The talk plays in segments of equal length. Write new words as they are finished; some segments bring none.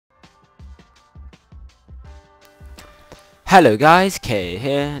Hello guys, Kay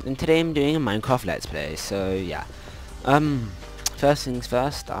here, and today I'm doing a Minecraft Let's Play, so yeah. First things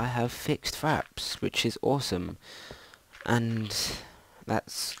first, I have fixed fraps, which is awesome. And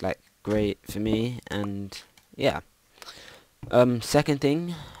that's like great for me, and yeah. Second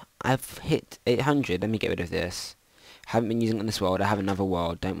thing, I've hit 800, let me get rid of this. Haven't been using it on this world, I have another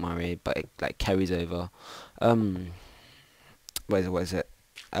world, don't worry, but it like carries over. What is it?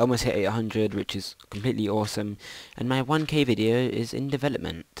 I almost hit 800, which is completely awesome, and my 1k video is in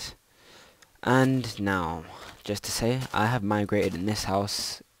development. And now, just to say, I have migrated, and this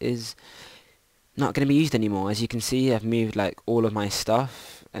house is not going to be used anymore. As you can see, I've moved like all of my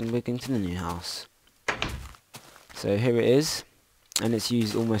stuff, and we're going to the new house. So here it is, and it's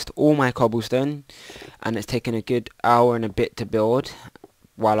used almost all my cobblestone, and it's taken a good hour and a bit to build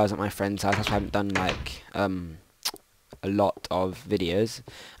while I was at my friend's house. That's why I haven't done like a lot of videos.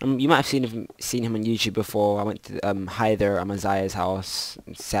 You might have seen him on YouTube before. I went to Hyther at Messiah's house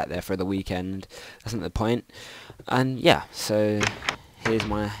and sat there for the weekend. That's not the point. And yeah, so here's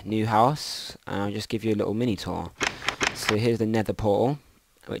my new house, and I'll just give you a little mini tour. So here's the nether portal,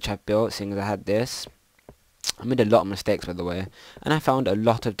 which I've built, seeing as I had this. I made a lot of mistakes, by the way, and I found a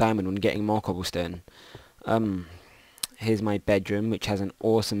lot of diamond when getting more cobblestone. Here's my bedroom, which has an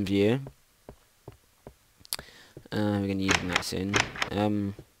awesome view. We're going to use that soon.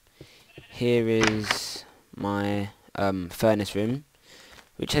 Here is my furnace room,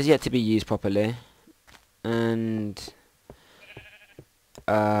 which has yet to be used properly. And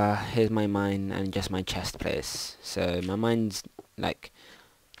here's my mine and just my chest place. So my mine's like,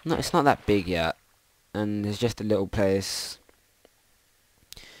 it's not that big yet, and there's just a little place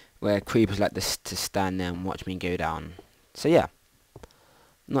where creepers like this to stand there and watch me go down. So yeah,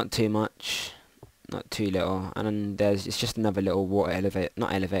 not too much. Not too little, and then it's just another little water elevator,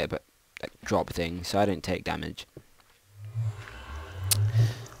 not elevator, but like drop thing, so I don't take damage.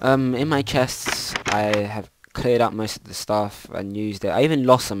 In my chests, I have cleared out most of the stuff and used it. I even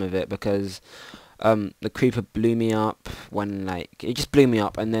lost some of it because the creeper blew me up when it just blew me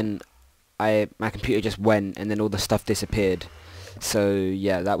up, and then my computer just went, and then all the stuff disappeared. So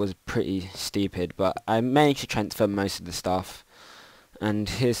yeah, that was pretty stupid, but I managed to transfer most of the stuff. And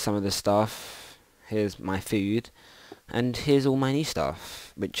here's some of the stuff. Here's my food, and here's all my new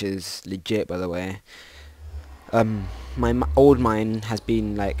stuff, which is legit, by the way. My old mine has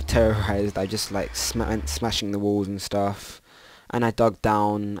been like terrorized. I just like smashing the walls and stuff, and I dug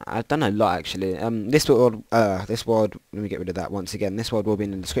down. I've done a lot actually. This world, let me get rid of that once again. This world will be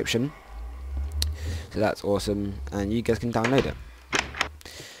in the description, so that's awesome, and you guys can download it.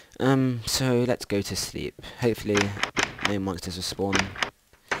 So let's go to sleep. Hopefully, no monsters will spawn.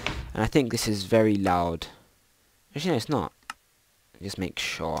 And I think this is very loud. Actually, no, it's not. Just make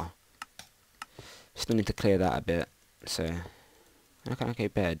sure. Still need to clear that a bit. So, okay,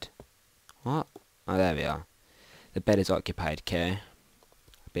 bed. What? Oh, there we are. The bed is occupied, okay.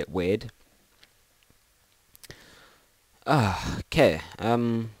 A bit weird. Okay.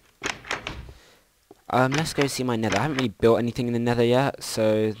 Let's go see my nether. I haven't really built anything in the nether yet,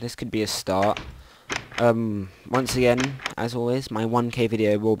 so this could be a start. Once again, as always, my 1k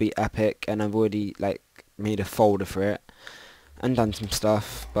video will be epic, and I've already made a folder for it and done some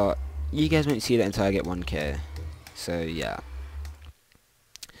stuff, but you guys won't see that until I get 1k. So yeah,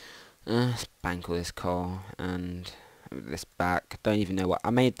 let's bank all this coal and this back. Don't even know what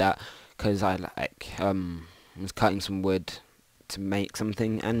I made that because I was cutting some wood to make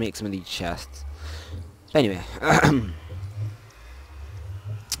something and make some of these chests. But anyway,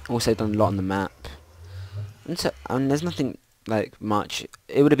 also done a lot on the map. And there's nothing much.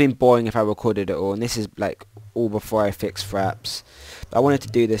 It would have been boring if I recorded it all, and this is all before I fixed fraps. But I wanted to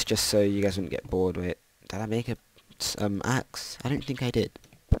do this just so you guys wouldn't get bored with it. Did I make a axe? I don't think I did.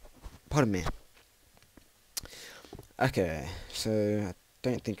 Pardon me. Okay, so I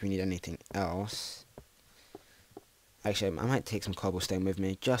don't think we need anything else. Actually, I might take some cobblestone with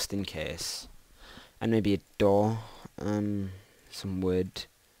me just in case, and maybe a door, some wood,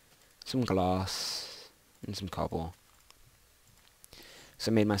 some glass, and some cobble.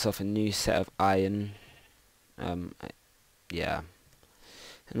 So I made myself a new set of iron. Yeah,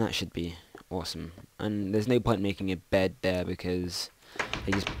 and that should be awesome. And there's no point making a bed there because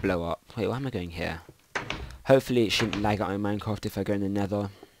they just blow up. Wait, why am I going here? Hopefully it shouldn't lag out in Minecraft if I go in the nether.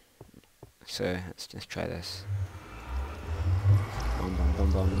 So let's just try this.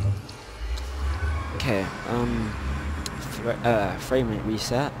 Okay, frame rate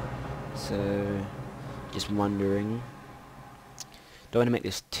reset. So just wondering, don't want to make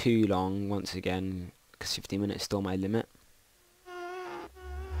this too long once again because 15 minutes is still my limit.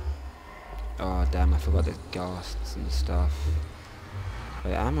 Oh damn, I forgot the ghasts and stuff.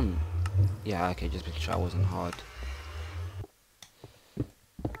 Wait, I'm on... Yeah, okay, just making sure I wasn't hard.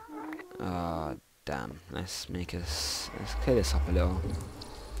 Damn, let's clear this up a little.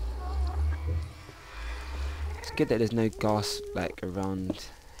 It's good that there's no ghast, like, around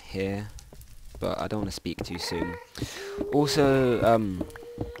here. But I don't want to speak too soon. Also,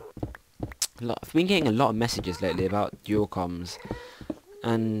 I've been getting a lot of messages lately about dual comms.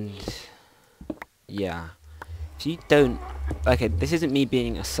 And... yeah. If you don't... Okay, this isn't me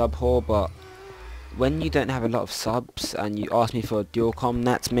being a sub whore, but when you don't have a lot of subs and you ask me for a dual com,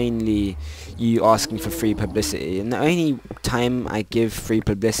 that's mainly you asking for free publicity. And the only time I give free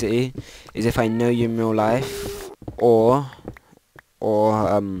publicity is if I know you in real life, or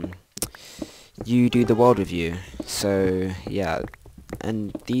you do the world review. So yeah,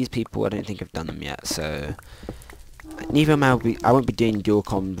 and these people I don't think have done them yet. So neither am I. I won't be doing dual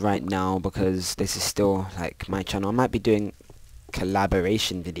com right now because this is still like my channel. I might be doing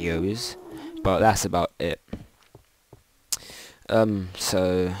collaboration videos, but that's about it.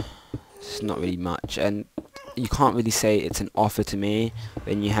 So it's not really much, and you can't really say it's an offer to me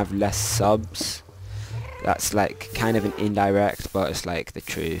when you have less subs. That's like kind of an indirect, but it's like the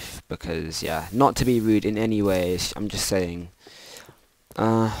truth, because yeah, not to be rude in any way, I'm just saying.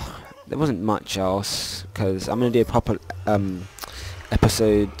 There wasn't much else, because I'm gonna do a proper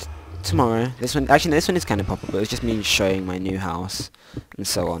episode tomorrow. This one is kind of proper, but it's just me showing my new house and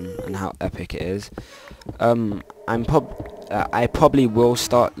so on, and how epic it is. I probably will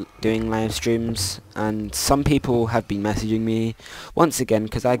start doing live streams, and some people have been messaging me once again,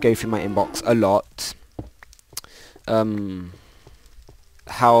 because I go through my inbox a lot,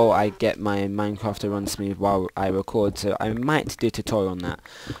 how I get my Minecraft to run smooth while I record. So I might do a tutorial on that.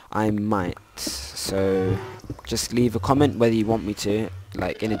 I might. So just leave a comment whether you want me to.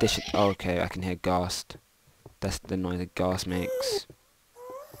 Like, in addition... Oh, okay, I can hear ghast. That's the noise a ghast makes.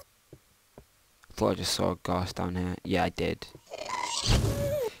 Thought I just saw a ghast down here. Yeah, I did.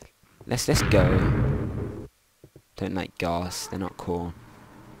 Let's go. Don't like ghast. They're not cool.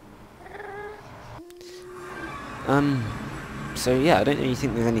 So yeah, I don't really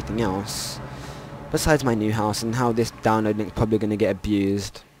think there's anything else besides my new house and how this download link's probably going to get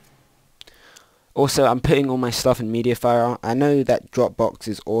abused. Also, I'm putting all my stuff in Mediafire. I know that Dropbox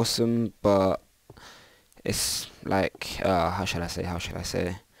is awesome, but it's like, how should I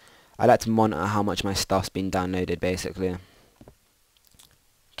say? I like to monitor how much my stuff's been downloaded, basically.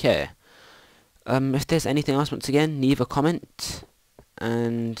 Okay. If there's anything else, once again, leave a comment.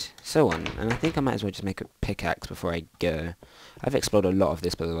 And so on. And I think I might as well just make a pickaxe before I go. I've explored a lot of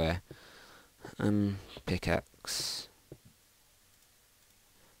this, by the way. Pickaxe.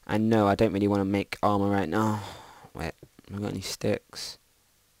 I know I don't really want to make armor right now. Wait, have I got any sticks?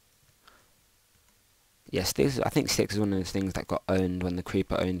 Yeah, sticks. I think sticks is one of those things that got owned when the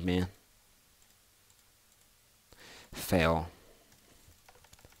creeper owned me. Fail.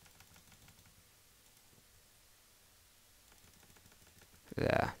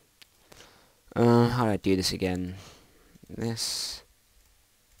 There. How do I do this again? This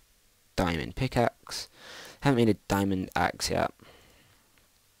diamond pickaxe. Haven't made a diamond axe yet.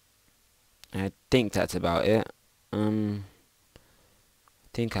 I think that's about it. I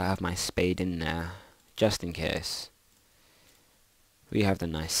think I have my spade in there, just in case. We have the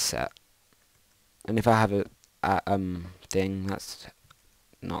nice set. And if I have a thing, that's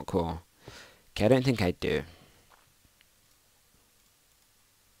not cool. Okay, I don't think I do.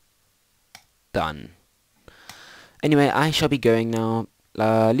 Done. Anyway, I shall be going now.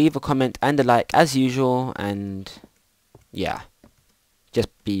 Leave a comment and a like as usual, and yeah, just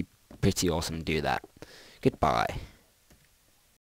be pretty awesome, do that. Goodbye.